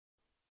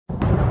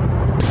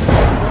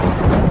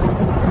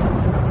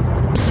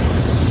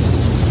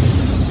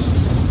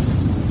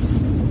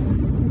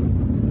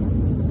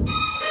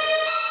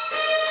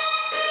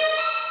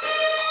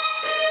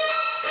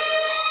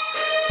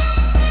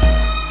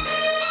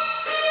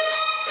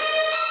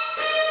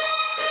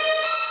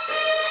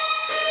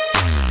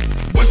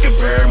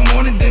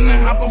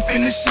hop off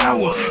in the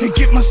shower and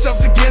get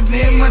myself together.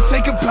 It might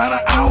take about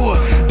an hour.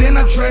 Then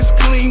I dress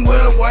clean with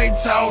a white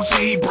towel,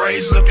 G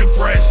braids looking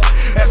fresh.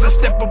 As I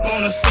step up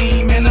on the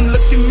scene, man, I'm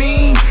looking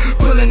mean.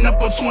 Pulling up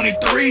on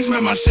 23s,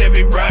 man, my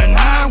Chevy riding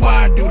high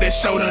while I do that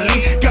shoulder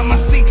lean. Got my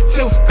seat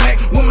tilt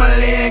back with my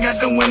leg out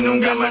the window.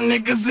 Got my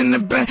niggas in the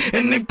back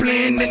and they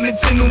playing the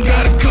Nintendo.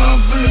 Got a car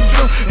full of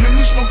dope, man,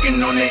 we smoking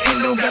on the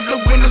endo. Got the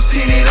windows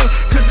tinted up,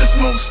 cause the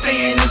smoke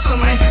staying in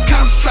some man.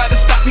 Cops try to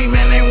stop me,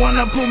 man, they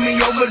wanna pull me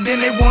over, then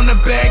they wanna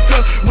back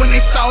up. When they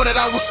saw that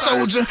I was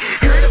soldier,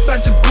 heard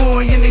about your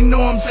boy and they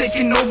know I'm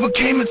taking over.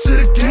 Came into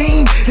the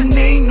game and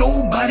they ain't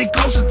nobody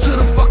closer to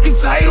the fucking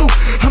title.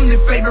 I'm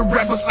their favorite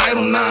rapper's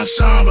idol,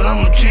 non-Sean, but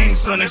I'm a king,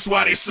 son, that's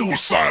why they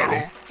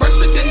suicidal.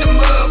 Fresher than the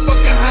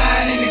motherfucking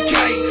hide in the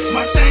kite.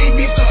 My chain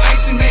be so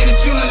icy, man, that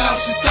you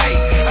lost your sight.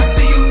 I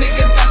see you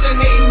niggas out there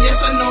hating,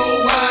 yes I know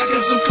why,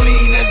 cause I'm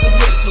clean as a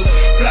whistle,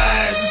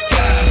 fly as the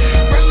sky.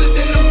 Fresher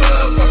than the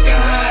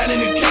motherfucking hide in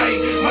the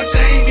kite. My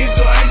chain be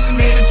so icy,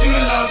 man, that you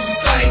lost your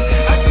sight.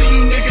 I see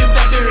you niggas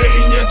out there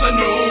hating, yes I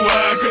know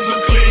why, cause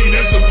I'm clean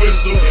as a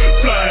whistle,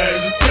 fly as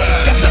the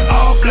sky. Got the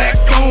all black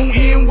on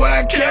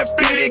NY cap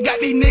fitted. Got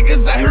these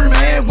niggas out here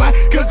mad, why?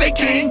 Cause they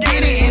can't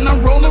get it. And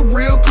I'm rolling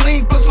real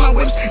clean, push my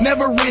whips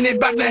never rented.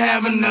 About to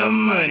have enough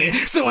money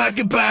so I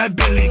could buy a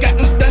Billy. Got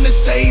them stunning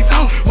shades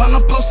on while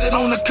I'm posted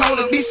on the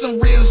corner. Be some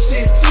real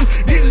shit too.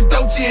 This is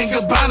Dolce and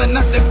Gabbana,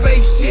 not that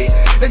fake shit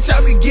that y'all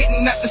be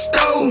getting out the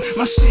stove.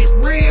 My shit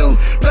real,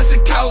 plus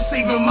it costs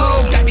even more.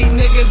 Got these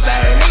niggas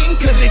out here hating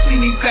cause they see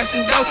me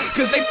flashing dough,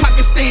 cause they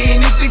pockets staying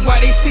empty while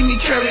they see me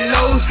carry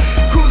loads.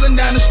 Cruising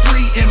down the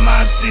street in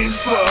my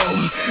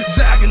 6'4",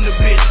 jogging the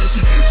bitches,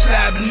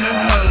 slapping the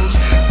hoes.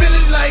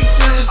 Feeling like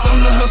turns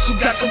on the hustle,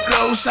 got the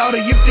flow. Shout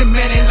it if the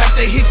man ain't like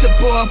they hit your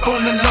boy up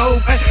on the low.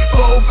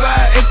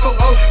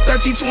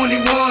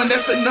 45840-1321,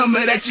 that's the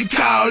number that you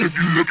call if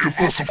you looking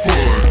for some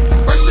fun.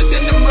 Fresher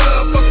than the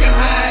motherfucking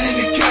hide in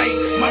the kite.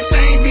 My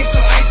chain be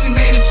so icy,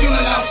 man, that you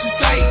lost your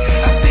sight.